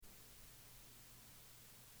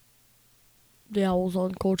The Owls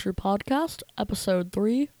on Culture Podcast, Episode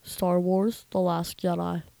 3, Star Wars, The Last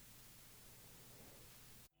Jedi.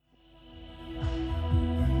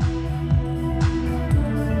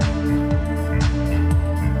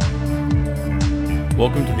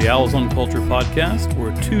 Welcome to the Owls on Culture Podcast.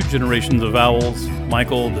 We're two generations of owls,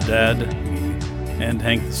 Michael, the dad, and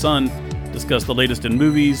Hank, the son, discuss the latest in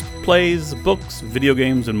movies, plays, books, video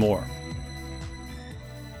games, and more.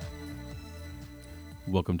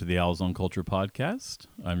 Welcome to the Owls on Culture Podcast.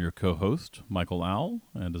 I'm your co-host, Michael Owl,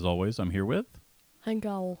 and as always, I'm here with... Hank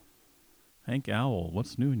Owl. Hank Owl.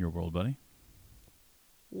 What's new in your world, buddy?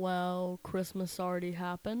 Well, Christmas already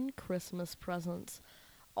happened. Christmas presents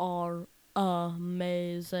are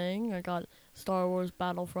amazing. I got Star Wars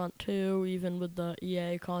Battlefront 2, even with the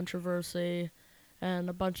EA controversy, and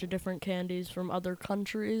a bunch of different candies from other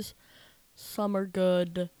countries. Some are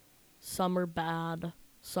good, some are bad,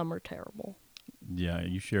 some are terrible. Yeah,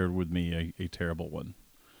 you shared with me a terrible one.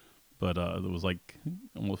 But it was like,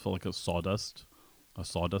 almost felt like a sawdust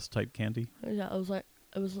type candy. Yeah,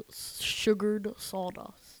 it was sugared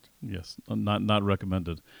sawdust. Yes, not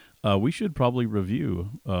recommended. We should probably review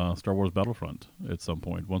Star Wars Battlefront at some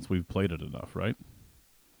point once we've played it enough, right?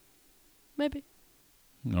 Maybe.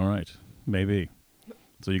 All right, maybe.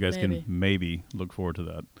 So you guys Maybe. can maybe look forward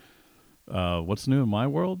to that. What's new in my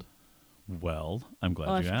world? Well, I'm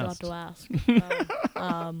glad you asked. I forgot to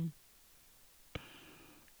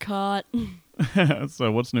ask. Cut.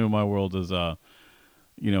 So what's new in my world is,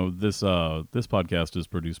 this podcast is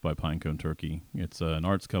produced by Pinecone Turkey. It's an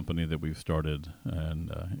arts company that we've started,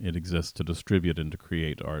 and it exists to distribute and to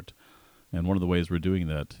create art. And one of the ways we're doing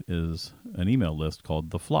that is an email list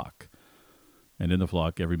called The Flock. And in The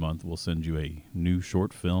Flock, every month, we'll send you a new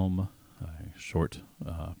short film, a short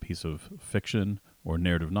piece of fiction or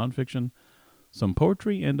narrative nonfiction, some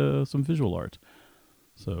poetry, and some visual art.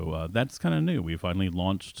 So that's kind of new. We finally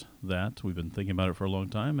launched that. We've been thinking about it for a long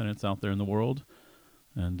time, and it's out there in the world.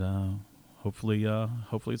 And hopefully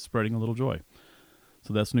it's spreading a little joy.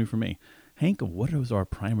 So that's new for me. Hank, what is our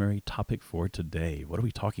primary topic for today? What are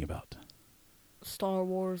we talking about? Star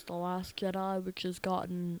Wars The Last Jedi, which has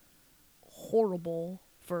gotten horrible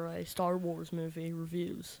for a Star Wars movie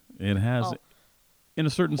reviews. It has in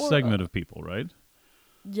a certain segment of people, right?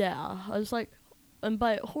 Yeah, I was like, and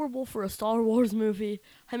by horrible for a Star Wars movie,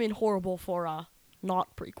 I mean horrible for a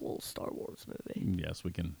not prequel Star Wars movie. Yes,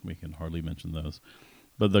 we can hardly mention those.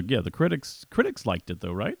 But the critics liked it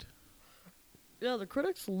though, right? Yeah, the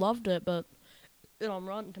critics loved it, but on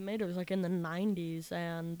Rotten Tomatoes, like in the 90s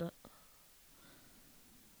and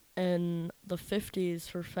in the 50s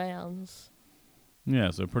for fans.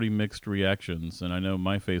 Yeah, so pretty mixed reactions, and I know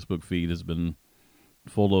my Facebook feed has been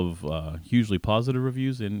full of hugely positive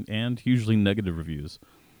reviews and hugely negative reviews.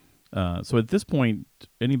 So at this point,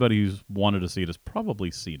 anybody who's wanted to see it has probably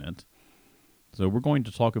seen it. So we're going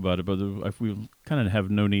to talk about it, but if we kind of have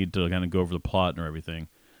no need to kind of go over the plot and everything.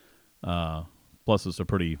 Plus, it's a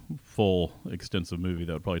pretty full, extensive movie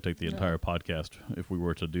that would probably take the entire podcast if we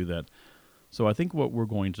were to do that. So I think what we're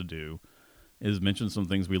going to do is mention some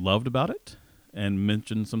things we loved about it and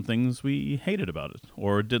mention some things we hated about it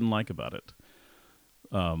or didn't like about it.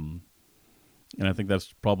 And I think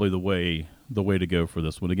that's probably the way to go for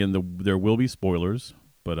this one. Again, there will be spoilers,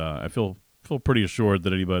 but I feel pretty assured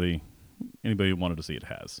that anybody who wanted to see it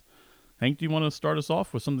has. Hank, do you want to start us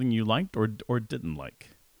off with something you liked or didn't like?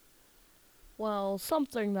 Well,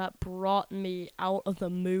 something that brought me out of the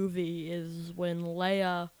movie is when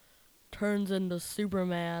Leia turns into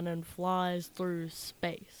Superman and flies through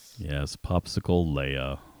space. Yes, Popsicle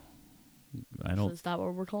Leia. So is that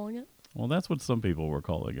what we're calling it? Well, that's what some people were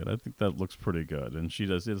calling it. I think that looks pretty good. And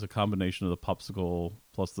it's a combination of the popsicle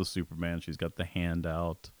plus the Superman. She's got the hand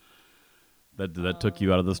out. That took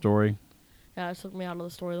you out of the story? Yeah, it took me out of the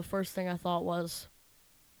story. The first thing I thought was,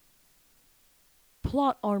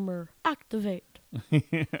 plot armor, activate.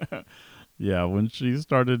 Yeah, when she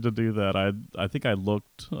started to do that, I think I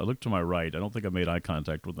looked to my right. I don't think I made eye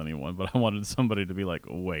contact with anyone, but I wanted somebody to be like,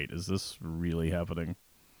 wait, is this really happening?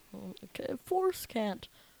 Okay, Force can't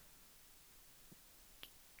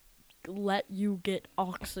let you get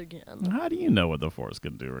oxygen. How do you know what the Force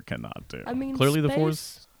can do or cannot do? I mean, clearly space, the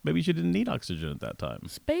Force, maybe she didn't need oxygen at that time.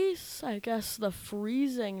 Space, I guess the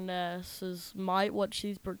freezingness is what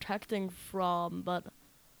she's protecting from, but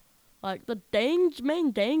like the main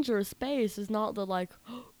danger of space is not the like,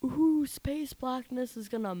 ooh, space blackness is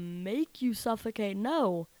gonna make you suffocate.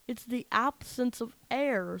 No, it's the absence of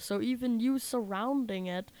air, so even you surrounding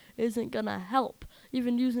it isn't gonna help.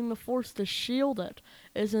 Even using the Force to shield it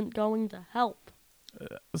isn't going to help.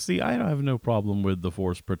 See, I have no problem with the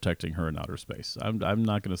Force protecting her in outer space. I'm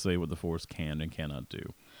not going to say what the Force can and cannot do.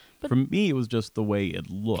 But For me, it was just the way it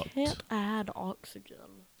looked. can't add oxygen.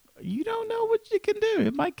 You don't know what you can do.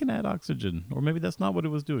 It might can add oxygen, or maybe that's not what it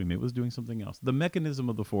was doing. Maybe it was doing something else. The mechanism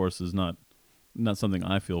of the Force is not something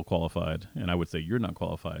I feel qualified, and I would say you're not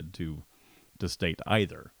qualified to state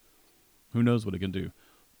either. Who knows what it can do?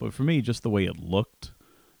 But for me, just the way it looked,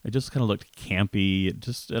 it just kind of looked campy. It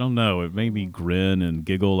just, I don't know, it made me Mm. grin and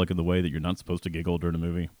giggle like in the way that you're not supposed to giggle during a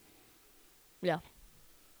movie. Yeah.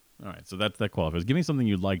 All right, so that qualifies. Give me something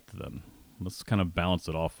you liked then. Let's kind of balance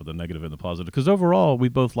it off with the negative and the positive. Because overall, we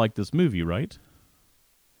both liked this movie, right?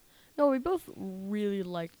 No, we both really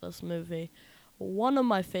liked this movie. One of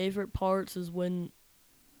my favorite parts is when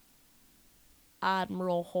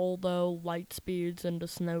Admiral Holdo light speeds into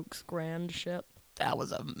Snoke's grand ship. That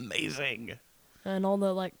was amazing. And all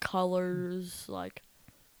the, like, colors, like...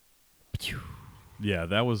 Yeah,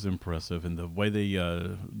 that was impressive, and the way they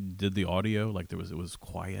did the audio, like it was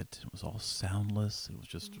quiet, it was all soundless. It was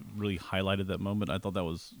just really highlighted that moment. I thought that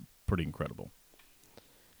was pretty incredible.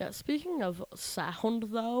 Yeah, speaking of sound,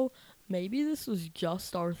 though, maybe this was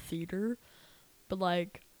just our theater, but,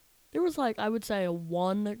 like, there was, like, I would say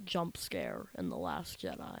one jump scare in The Last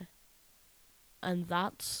Jedi. And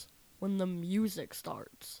that's when the music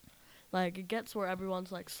starts. Like, it gets where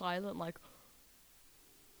everyone's, like, silent, like...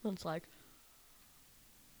 And it's like...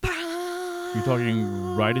 You're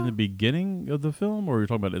talking right in the beginning of the film, or you're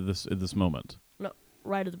talking about at this moment? No,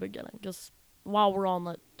 right at the beginning. Just while we're on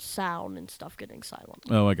the sound and stuff getting silent.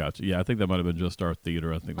 Oh, I got you. Yeah, I think that might have been just our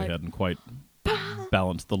theater. I think Like, they hadn't quite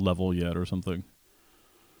balanced the level yet, or something.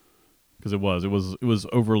 Because it was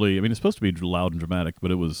overly. I mean, it's supposed to be loud and dramatic,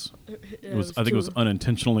 but it was. It was. I think it was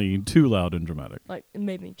unintentionally too loud and dramatic. Like, it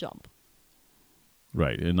made me jump.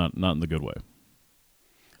 Right, and not in the good way.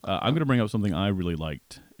 I'm going to bring up something I really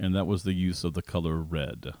liked, and that was the use of the color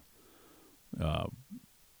red.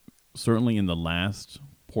 Certainly in the last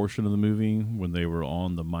portion of the movie, when they were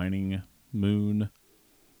on the mining moon,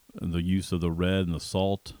 and the use of the red and the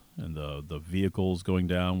salt and the vehicles going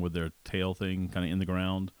down with their tail thing kind of in the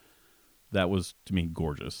ground, that was, to me,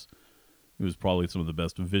 gorgeous. It was probably some of the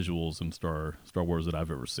best visuals in Star Wars that I've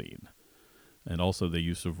ever seen. And also the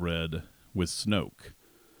use of red with Snoke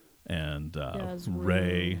and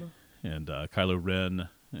Rey and Kylo Ren,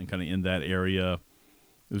 and kind of in that area.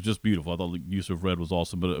 It was just beautiful. I thought the use of red was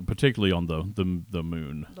awesome, but particularly on the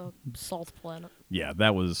moon. The salt planet. Yeah,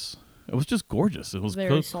 it was just gorgeous. It was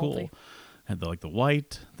Very so cool. salty. Had the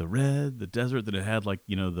white, the red, the desert. Then it had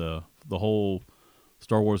the whole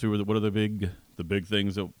Star Wars. What are the big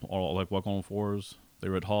things that all like walk on fours? They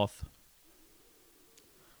were at Hoth.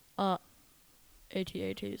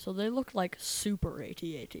 AT-AT. So they looked like super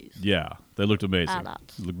AT-ATs. Yeah, they looked amazing.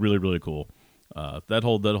 AT-ATs. Looked really, really cool. That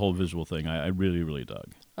whole visual thing, I really, really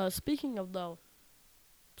dug. Speaking of the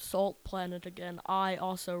salt planet again, I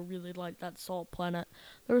also really liked that salt planet.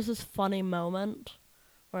 There was this funny moment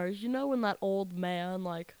where, you know, when that old man,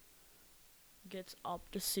 like, gets up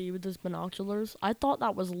to see with his binoculars? I thought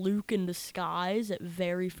that was Luke in disguise at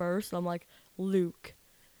very first. I'm like, Luke,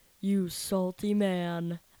 you salty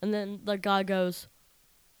man. And then the guy goes,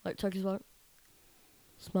 like, check his butt.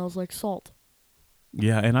 Smells like salt.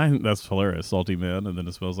 Yeah, and that's hilarious. Salty man, and then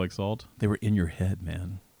it smells like salt. They were in your head,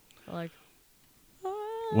 man. Like,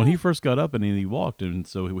 When he first got up and he walked, and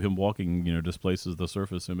so him walking, displaces the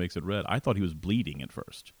surface and makes it red. I thought he was bleeding at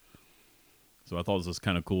first. So I thought it was this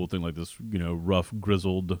kind of cool thing, like this, rough,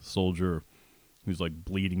 grizzled soldier who's like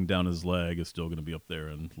bleeding down his leg is still going to be up there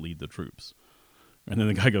and lead the troops. And then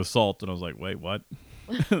the guy goes salt, and I was like, wait, what?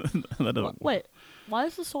 wait, why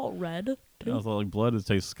is the salt red? I thought like blood, it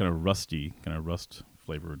tastes kind of rusty, kind of rust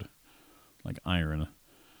flavored, like iron.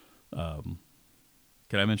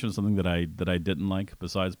 Can I mention something that I didn't like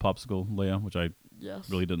besides Popsicle Leia, which I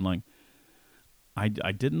really didn't like? I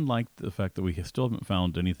didn't like the fact that we still haven't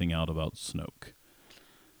found anything out about Snoke.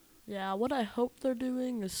 Yeah, what I hope they're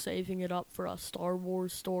doing is saving it up for a Star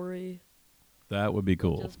Wars story. That would be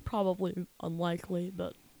cool. Which is probably unlikely,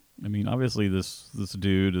 but... I mean, obviously this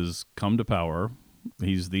dude has come to power.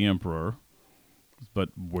 He's the Emperor. But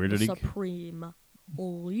where did he... Supreme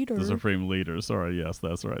Leader. The Supreme Leader. Sorry, yes,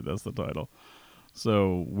 that's right. That's the title.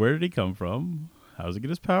 So, where did he come from? How does he get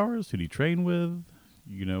his powers? Who did he train with?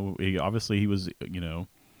 He was,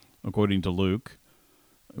 according to Luke,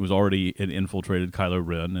 it was already infiltrated Kylo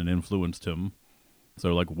Ren and influenced him.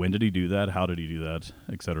 So, like, when did he do that? How did he do that?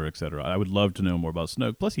 Et cetera, et cetera. I would love to know more about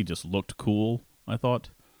Snoke. Plus, he just looked cool, I thought.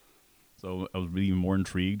 So, I was even more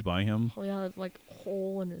intrigued by him. Oh, yeah, like,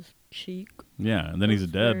 hole in his cheek. Yeah, and then he's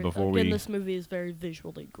dead before Again, this movie is very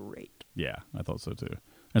visually great. Yeah, I thought so too.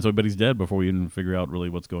 And so, but he's dead before we even figure out really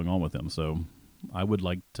what's going on with him. So, I would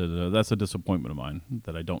like to. That's a disappointment of mine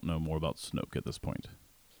that I don't know more about Snoke at this point.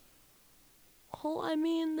 Well, I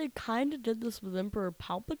mean, they kind of did this with Emperor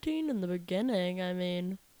Palpatine in the beginning. I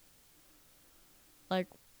mean, like,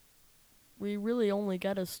 we really only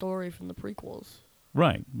get his story from the prequels.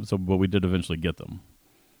 Right. So, but we did eventually get them.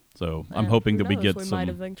 So I'm And hoping who that we knows, get we might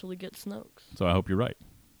some. eventually get Snoke's. So I hope you're right.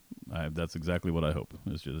 That's exactly what I hope.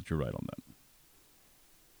 Is that you're right on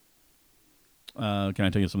that. Can I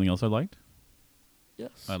tell you something else I liked?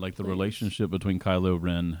 Yes. I like the please. relationship between Kylo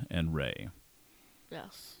Ren and Rey.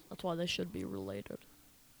 Yes, that's why they should be related.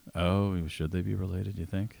 Oh, should they be related, you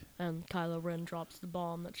think? And Kylo Ren drops the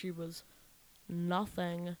bomb that she was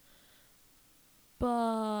nothing.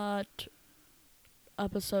 But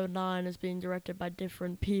episode 9 is being directed by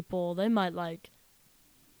different people. They might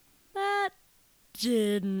that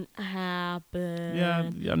didn't happen. Yeah,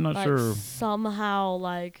 I'm not sure. Somehow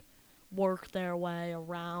work their way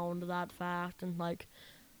around that fact, and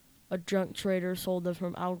a junk trader sold them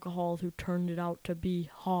from alcohol who turned it out to be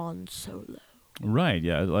Han Solo. Right,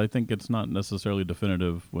 yeah. I think it's not necessarily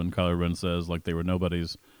definitive when Kylo Ren says, they were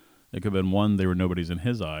nobodies. It could have been, one, they were nobodies in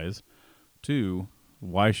his eyes. Two,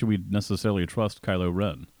 why should we necessarily trust Kylo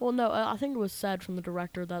Ren? Well, no, I think it was said from the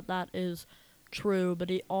director that is true, but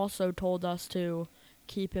he also told us to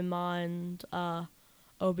keep in mind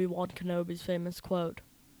Obi-Wan Kenobi's famous quote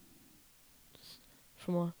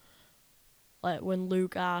from when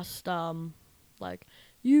Luke asked,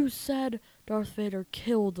 you said Darth Vader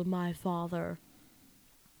killed my father.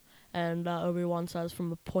 And Obi-Wan says,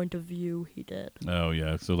 from a point of view, he did. Oh,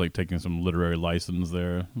 yeah. So, taking some literary license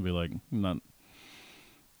there. Be not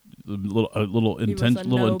a little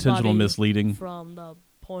intentional misleading. From the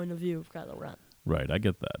point of view of Kylo Ren. Right, I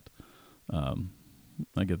get that.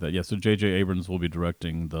 I get that. Yeah, so J.J. Abrams will be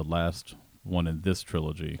directing the last one in this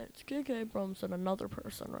trilogy. It's J.J. Abrams and another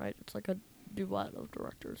person, right? It's like a duet of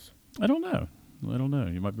directors. I don't know.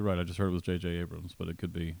 You might be right. I just heard it was J.J. Abrams, but it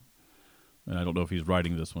could be. And I don't know if he's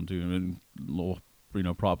writing this one, too. I mean, little,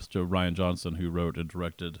 props to Rian Johnson, who wrote and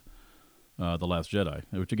directed The Last Jedi,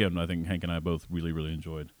 which, again, I think Hank and I both really, really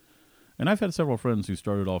enjoyed. And I've had several friends who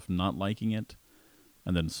started off not liking it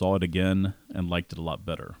and then saw it again and liked it a lot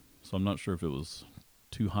better. So I'm not sure if it was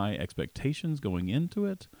too high expectations going into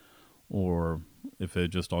it, or if it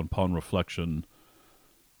just upon reflection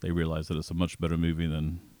they realized that it's a much better movie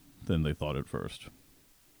than they thought at first.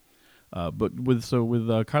 But with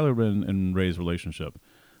Kylo Ren and Rey's relationship,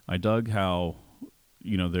 I dug how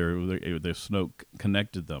their Snoke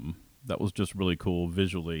connected them. That was just really cool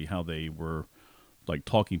visually, how they were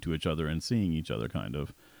talking to each other and seeing each other kind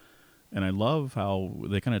of. And I love how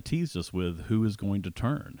they kind of teased us with who is going to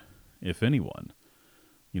turn, if anyone.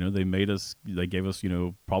 They gave us,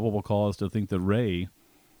 probable cause to think that Rey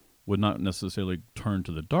would not necessarily turn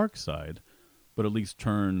to the dark side, but at least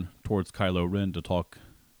turn towards Kylo Ren to talk,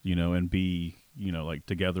 and be,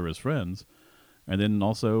 together as friends. And then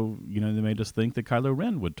also, they made us think that Kylo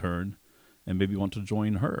Ren would turn and maybe want to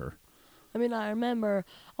join her. I mean, I remember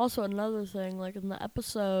also another thing, in the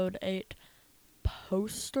episode 8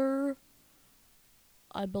 poster,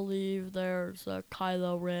 I believe there's a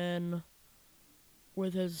Kylo Ren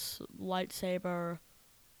with his lightsaber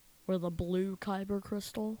with a blue kyber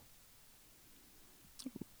crystal.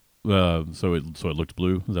 So it looked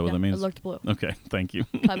blue. Is that what that means? It looked blue. Okay, thank you.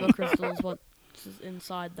 Kyber crystal is what's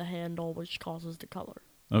inside the handle, which causes the color.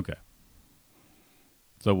 Okay.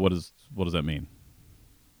 So what does that mean?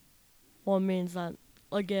 Well, it means that,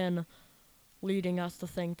 again, leading us to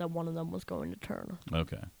think that one of them was going to turn.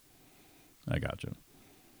 Okay. I gotcha.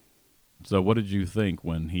 So what did you think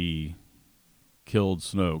when he killed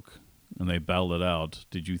Snoke and they battled it out?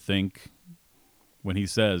 Did you think, when he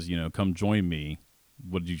says, come join me,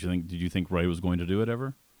 what did you think? Did you think Rey was going to do it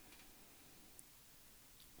ever?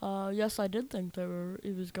 Yes, I did think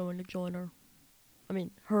he was going to join her. I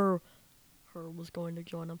mean, her was going to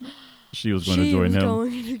join him. She was going to join him. She was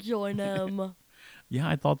going to join him. Yeah,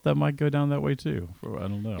 I thought that might go down that way too. I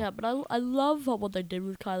don't know. Yeah, but I love what they did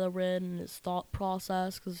with Kylo Ren and his thought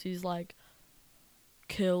process, because he's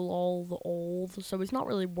kill all the old. So he's not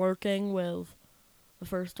really working with the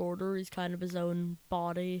First Order. He's kind of his own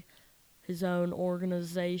body, his own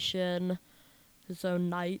organization, his own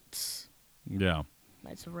knights. Yeah.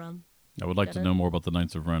 Knights of Ren. I would like to know more about the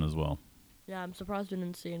Knights of Ren as well. Yeah, I'm surprised we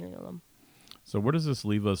didn't see any of them. So where does this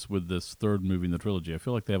leave us with this third movie in the trilogy? I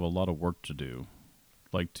feel like they have a lot of work to do.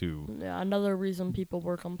 Yeah, another reason people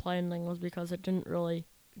were complaining was because it didn't really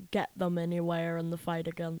get them anywhere in the fight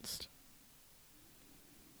against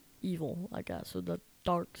evil, I guess, or the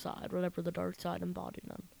dark side, whatever the dark side embodied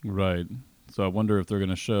in. Right. So I wonder if they're going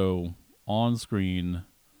to show on screen,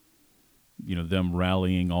 them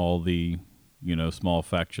rallying all the, small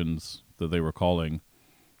factions that they were calling,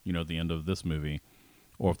 at the end of this movie,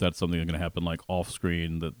 or if that's something that's going to happen like off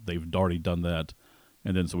screen, that they've already done that,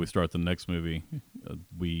 and then so we start the next movie,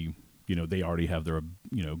 they already have their,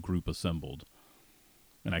 group assembled,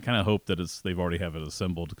 and I kind of hope that they've already have it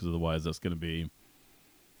assembled, because otherwise that's going to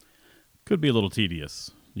could be a little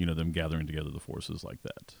tedious, them gathering together the forces like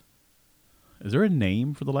that. Is there a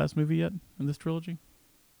name for the last movie yet in this trilogy?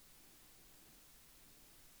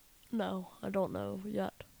 No, I don't know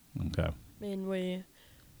yet. Okay. I mean,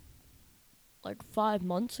 like 5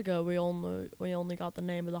 months ago, we only got the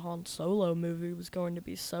name of the Han Solo movie was going to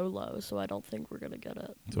be Solo, so I don't think we're gonna get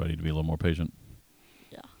it. So I need to be a little more patient.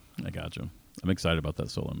 Yeah. I gotcha. I'm excited about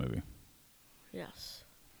that Solo movie. Yes.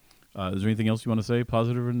 Is there anything else you want to say,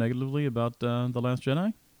 positive or negatively, about The Last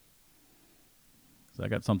Jedi? 'Cause I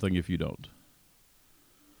got something if you don't.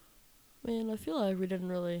 I mean, I feel like we didn't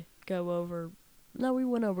really go over. No, we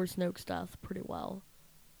went over Snoke's death pretty well.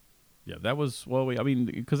 Yeah, that was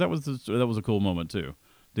because that was a cool moment too.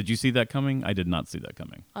 Did you see that coming? I did not see that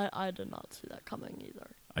coming. I did not see that coming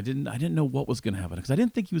either. I didn't know what was going to happen, because I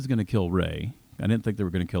didn't think he was going to kill Rey. I didn't think they were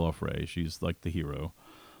going to kill off Rey. She's like the hero,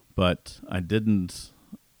 but I didn't.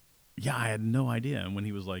 Yeah, I had no idea. And when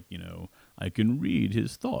he was like, I can read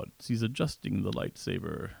his thoughts. He's adjusting the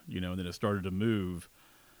lightsaber, and then it started to move.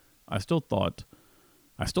 I still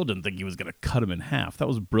didn't think he was going to cut him in half. That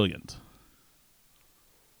was brilliant.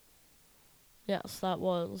 Yes, that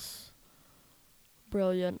was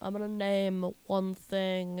brilliant. I'm gonna name one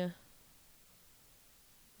thing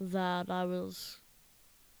that I was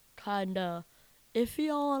kinda iffy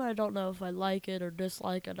on. I don't know if I like it or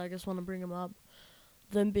dislike it. I just want to bring them up.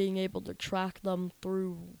 Them being able to track them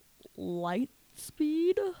through light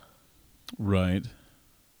speed. Right.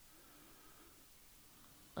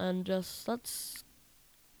 And that's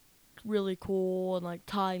really cool, and like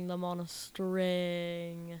tying them on a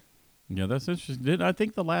string. Yeah, that's interesting. I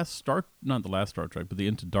think not the last Star Trek, but the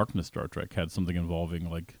Into Darkness Star Trek had something involving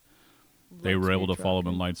like they were able to follow him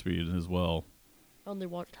in light speed as well. I only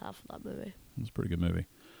watched half of that movie. It's a pretty good movie.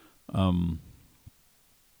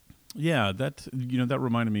 Yeah, that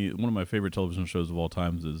reminded me. One of my favorite television shows of all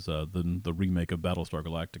times is the remake of Battlestar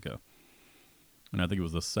Galactica, and I think it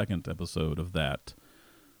was the second episode of that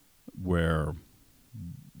where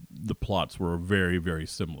the plots were very, very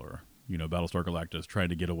similar. Battlestar Galactica is trying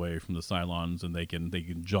to get away from the Cylons, and they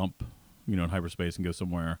can jump, in hyperspace and go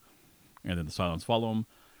somewhere, and then the Cylons follow them.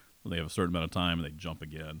 They have a certain amount of time, and they jump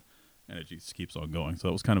again, and it just keeps on going. So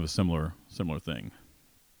it was kind of a similar thing.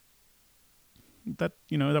 That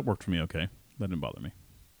that worked for me. Okay, that didn't bother me.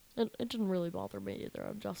 It didn't really bother me either.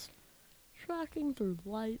 I'm just tracking through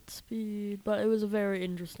light speed, but it was a very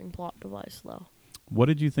interesting plot device, though. What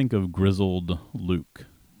did you think of grizzled Luke?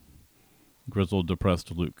 Grizzled,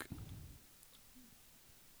 depressed Luke.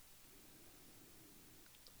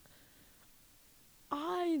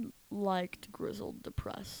 I liked grizzled,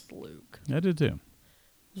 depressed Luke. I did too.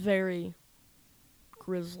 Very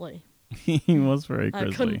grisly. He was very grisly.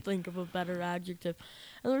 I couldn't think of a better adjective.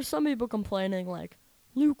 And there's some people complaining, like,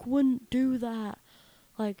 Luke wouldn't do that.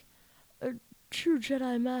 Like, a true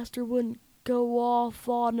Jedi Master wouldn't go off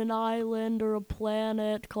on an island or a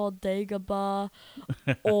planet called Dagobah,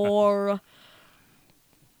 or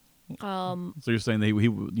so you're saying that he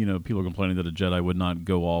people are complaining that a Jedi would not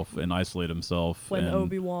go off and isolate himself when and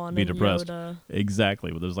Obi-Wan be and depressed. Yoda.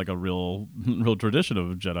 Exactly. But there's like a real tradition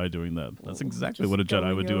of Jedi doing that. That's exactly what a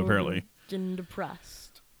Jedi would do, apparently. And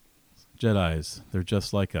depressed. Jedis, they're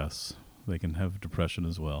just like us. They can have depression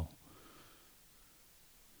as well.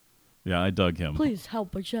 Yeah, I dug him. Please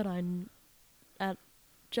help a Jedi at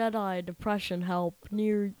Jedi Depression Help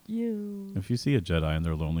near you. If you see a Jedi and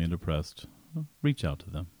they're lonely and depressed, reach out to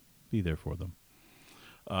them. Be there for them.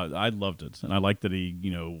 I loved it. And I liked that he,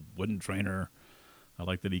 wouldn't train her. I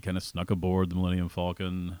liked that he kind of snuck aboard the Millennium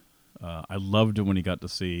Falcon. I loved it when he got to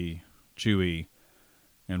see Chewie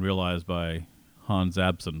and realized by Han's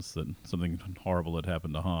absence that something horrible had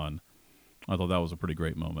happened to Han. I thought that was a pretty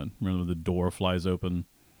great moment. Remember the door flies open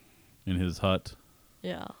in his hut?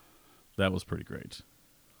 Yeah. That was pretty great.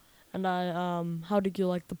 And how did you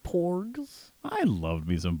like the porgs? I loved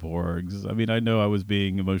me some porgs. I mean, I know I was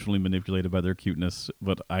being emotionally manipulated by their cuteness,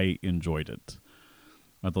 but I enjoyed it.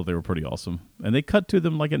 I thought they were pretty awesome. And they cut to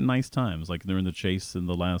them like at nice times. Like they're in the chase in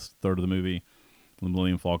the last third of the movie. The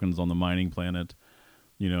Millennium Falcon's on the mining planet,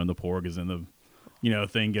 and the porg is in the,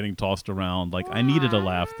 thing getting tossed around. Like I needed a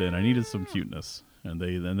laugh then. I needed some cuteness. and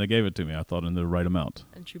they gave it to me. I thought in the right amount.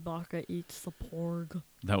 And Chewbacca eats the porg.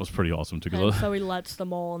 That was pretty awesome too. And Cause so he lets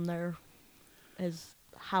them all in there as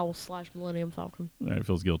House/Millennium Falcon. he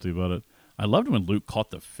feels guilty about it. I loved when Luke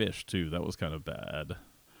caught the fish too. That was kind of bad.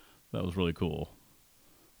 That was really cool.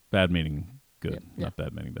 Bad meaning good, not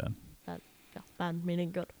bad meaning bad. Bad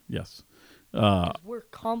meaning good. Yes. 'Cause we're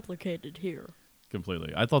complicated here.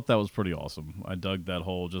 Completely. I thought that was pretty awesome. I dug that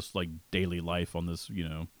whole just like daily life on this,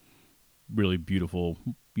 really beautiful,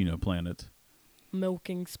 planet.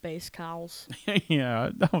 Milking space cows. Yeah,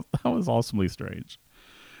 that was awesomely strange.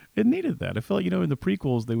 It needed that. I feel like, in the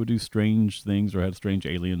prequels, they would do strange things or had strange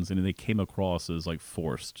aliens, and they came across as like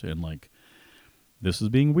forced and like, this is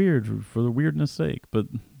being weird for the weirdness sake. But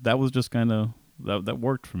that was just kind of, that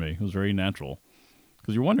worked for me. It was very natural.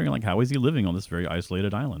 Because you're wondering, like, how is he living on this very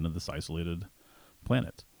isolated island of this isolated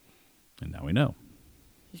planet? And now we know.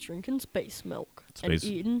 He's drinking space milk and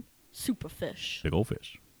eating super fish. Big old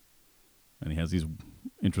fish. And he has these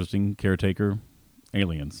interesting caretaker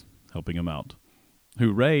aliens helping him out,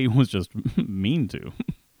 who Rey was just mean to.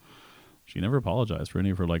 She never apologized for any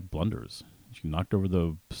of her, like, blunders. She knocked over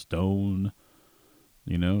the stone.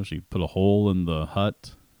 She put a hole in the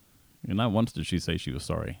hut. And not once did she say she was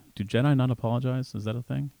sorry. Do Jedi not apologize? Is that a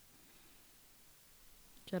thing?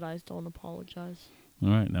 Jedis don't apologize. All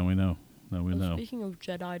right, now we know. Now we know. Speaking of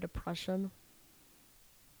Jedi depression.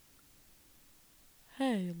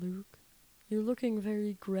 Hey, Luke. You're looking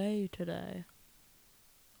very gray today.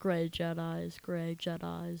 Gray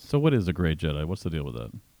Jedis. So what is a gray Jedi? What's the deal with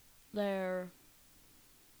that?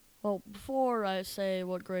 Well, before I say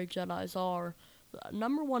what gray Jedis are, the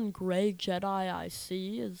number one gray Jedi I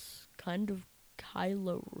see is kind of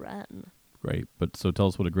Kylo Ren. Great, but so tell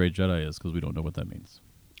us what a gray Jedi is, because we don't know what that means.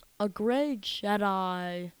 A gray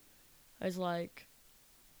Jedi is like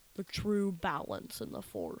the true balance in the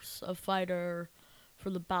Force. A fighter for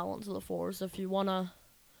the balance of the Force. If you want to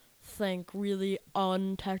think really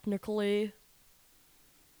untechnically,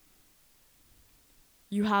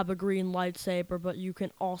 you have a green lightsaber, but you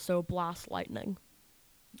can also blast lightning.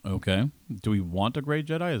 Okay. Do we want a gray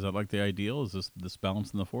Jedi? Is that like the ideal? Is this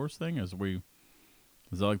balance in the Force thing? Is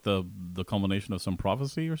that like the culmination of some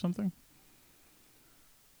prophecy or something?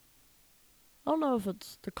 I don't know if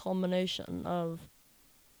it's the culmination of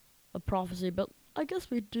a prophecy, but I guess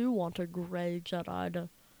we do want a gray Jedi to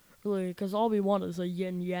really, because all we want is a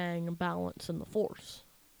yin-yang balance in the Force.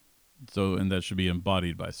 So, and that should be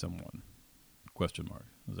embodied by someone? Question mark.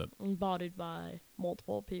 Is that embodied by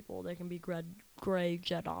multiple people? They can be gray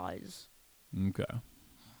Jedis. okay?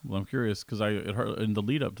 Well, I'm curious because in the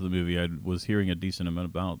lead up to the movie, I was hearing a decent amount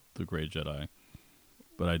about the gray Jedi,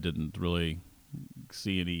 but I didn't really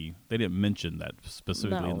see any. They didn't mention that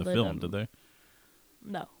specifically in the film, did they?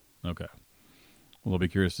 No. Okay. Well, I'll be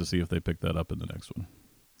curious to see if they pick that up in the next one.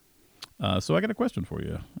 So I got a question for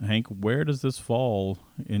you, Hank. Where does this fall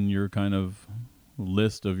in your kind of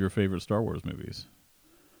list of your favorite Star Wars movies?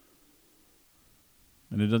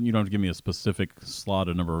 And you don't have to give me a specific slot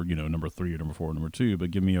of number 3 or number 4 or number 2,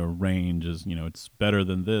 but give me a range as, it's better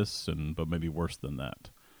than this but maybe worse than that.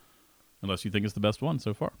 Unless you think it's the best one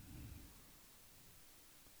so far.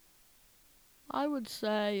 I would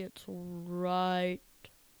say it's right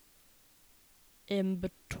in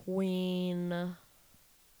between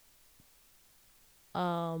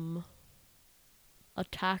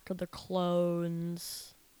Attack of the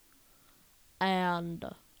Clones and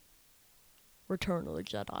Return of the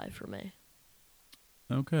Jedi for me.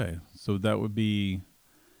 Okay, so that would be,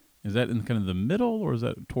 is that in kind of the middle, or is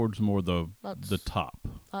that towards more the top?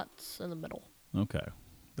 That's in the middle. Okay,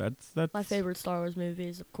 that's my favorite Star Wars movie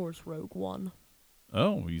is, of course, Rogue One.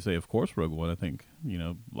 Oh, you say, of course, Rogue One. I think,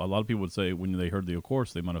 a lot of people would say when they heard the of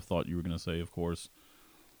course, they might have thought you were going to say, of course,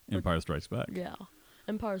 Empire Strikes Back. Yeah,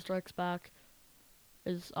 Empire Strikes Back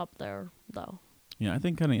is up there, though. Yeah, I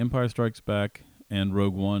think kind of Empire Strikes Back and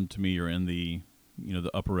Rogue One, to me, are in the,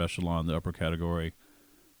 the upper echelon, the upper category.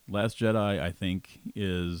 Last Jedi, I think,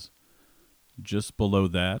 is just below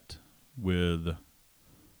that, with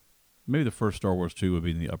maybe the first Star Wars 2 would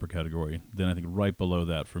be in the upper category. Then I think right below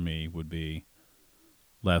that for me would be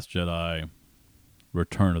Last Jedi,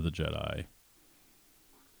 Return of the Jedi.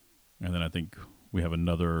 And then I think we have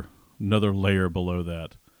another layer below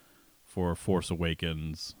that for Force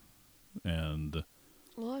Awakens and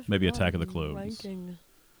maybe Attack of the Clones.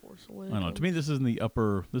 Force Awakens. I don't know. To me, this is in the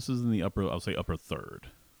upper. I'll say upper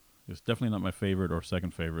third. It's definitely not my favorite or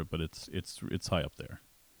second favorite, but it's high up there.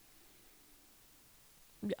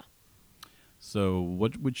 Yeah. So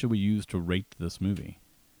what should we use to rate this movie?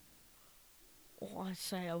 Well, I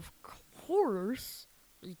say, of course,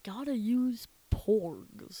 we gotta use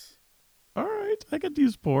porgs. All right, I could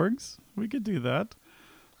use porgs. We could do that.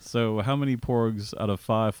 So, how many porgs out of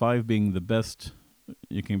 5? 5 being the best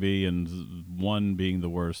you can be, and 1 being the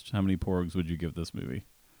worst. How many porgs would you give this movie?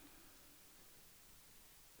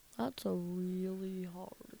 That's a really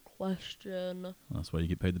hard question. That's why you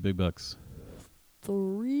get paid the big bucks.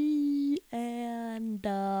 3 and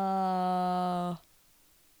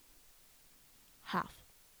half.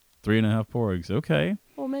 3.5 porgs. Okay.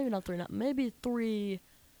 Well, maybe not 3 and a half. Maybe 3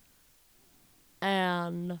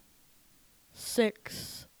 and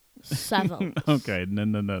 6 sevenths. Okay.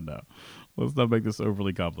 No. Let's not make this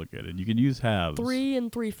overly complicated. You can use halves. 3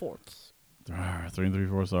 and 3/4. 3 and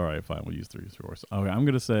 3/4. All right, fine. We'll use 3 3/4. Okay, I'm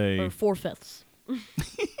gonna say Or 4/5.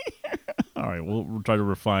 All right, we'll try to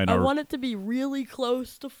refine I our. want it to be really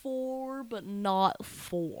close to 4, but not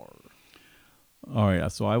 4. All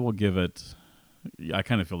right, so I will give it. I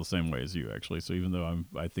kind of feel the same way as you, actually. So even though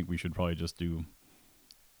I think we should probably just do,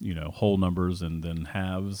 whole numbers and then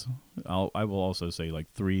halves. I will also say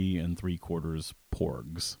like 3 3/4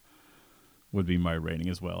 porgs would be my rating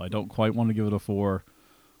as well. I don't quite want to give it a 4,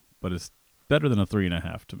 but it's better than a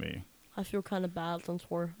 3.5 to me. I feel kind of bad since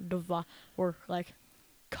we're like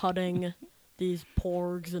cutting these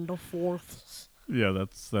porgs into fourths. Yeah,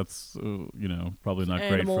 that's probably not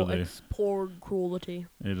great for the porg cruelty.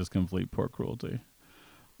 It is complete pork cruelty.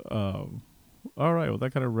 All right, well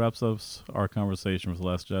that kind of wraps up our conversation with The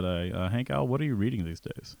Last Jedi. Hank Al, what are you reading these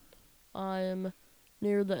days? I'm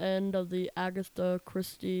near the end of the Agatha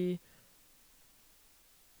Christie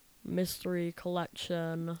mystery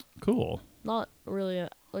collection. Cool. Not really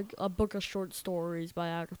like a book of short stories by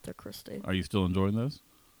Agatha Christie. Are you still enjoying those?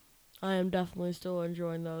 I am definitely still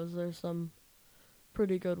enjoying those. There's some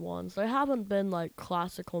pretty good ones. They haven't been like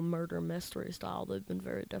classical murder mystery style. They've been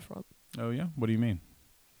very different. Oh yeah? What do you mean?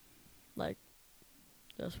 Like,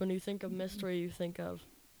 just when you think of mystery, you think of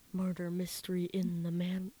murder mystery in the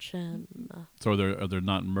mansion. So are there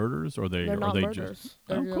not murders, or They're not they murders. just?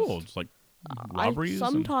 They're cool. It's like robberies.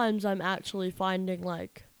 Sometimes I'm actually finding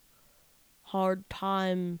like hard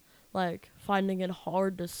time, like finding it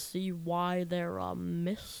hard to see why they're a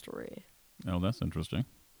mystery. Oh, that's interesting.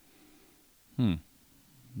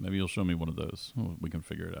 Maybe you'll show me one of those. We can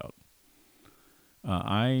figure it out.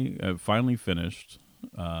 I finally finished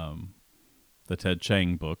the Ted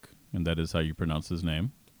Chiang book, and that is how you pronounce his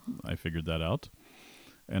name. I figured that out.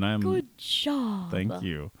 And I'm Good job. Thank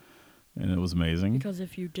you. And it was amazing. Because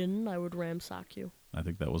if you didn't, I would ransack you. I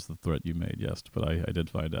think that was the threat you made, yes, but I did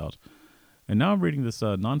find out. And now I'm reading this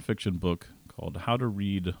nonfiction book called How to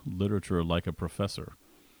Read Literature Like a Professor.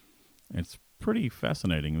 It's pretty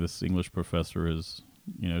fascinating. This English professor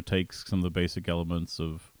takes some of the basic elements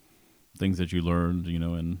of things that you learned,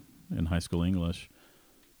 in high school English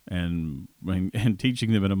and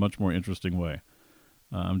teaching them in a much more interesting way.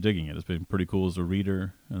 I'm digging it. It's been pretty cool as a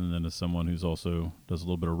reader, and then as someone who's also does a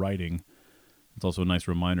little bit of writing, it's also a nice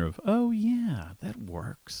reminder of, oh yeah, that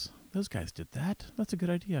works. Those guys did that. That's a good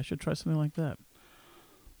idea. I should try something like that.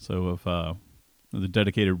 So if the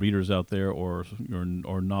dedicated readers out there or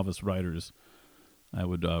novice writers, I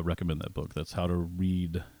would recommend that book. That's How to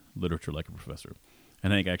Read Literature Like a Professor.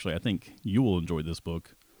 And I think you will enjoy this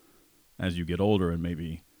book as you get older, and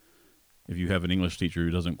maybe if you have an English teacher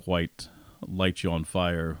who doesn't quite light you on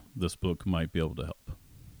fire, this book might be able to help.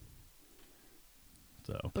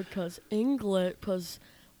 So because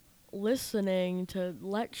listening to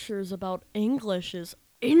lectures about English is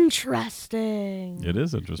interesting. It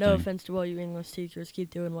is interesting. No offense to all you English teachers. Keep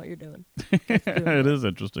doing what you're doing. It is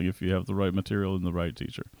interesting if you have the right material and the right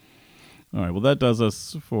teacher. All right, well, that does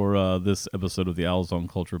us for this episode of the Owls on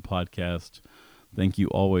Culture podcast. Thank you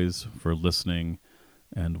always for listening,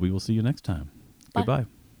 and we will see you next time. Bye. Goodbye.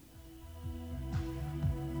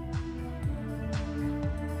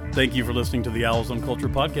 Thank you for listening to the Owls on Culture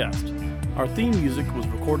podcast. Our theme music was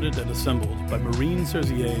recorded and assembled by Maureen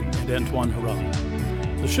Serzier and Antoine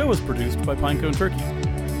Haram. The show is produced by Pinecone Turkey.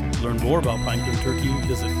 To learn more about Pinecone Turkey,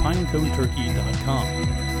 visit pineconeturkey.com,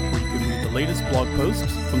 where you can read the latest blog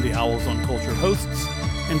posts from the Owls on Culture hosts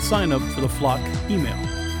and sign up for the Flock email,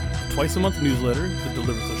 a twice-a-month newsletter that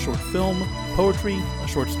delivers a short film, poetry, a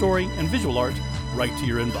short story, and visual art right to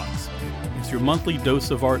your inbox. It's your monthly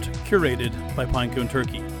dose of art curated by Pinecone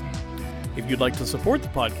Turkey. If you'd like to support the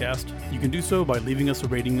podcast, you can do so by leaving us a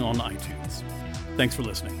rating on iTunes. Thanks for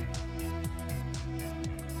listening.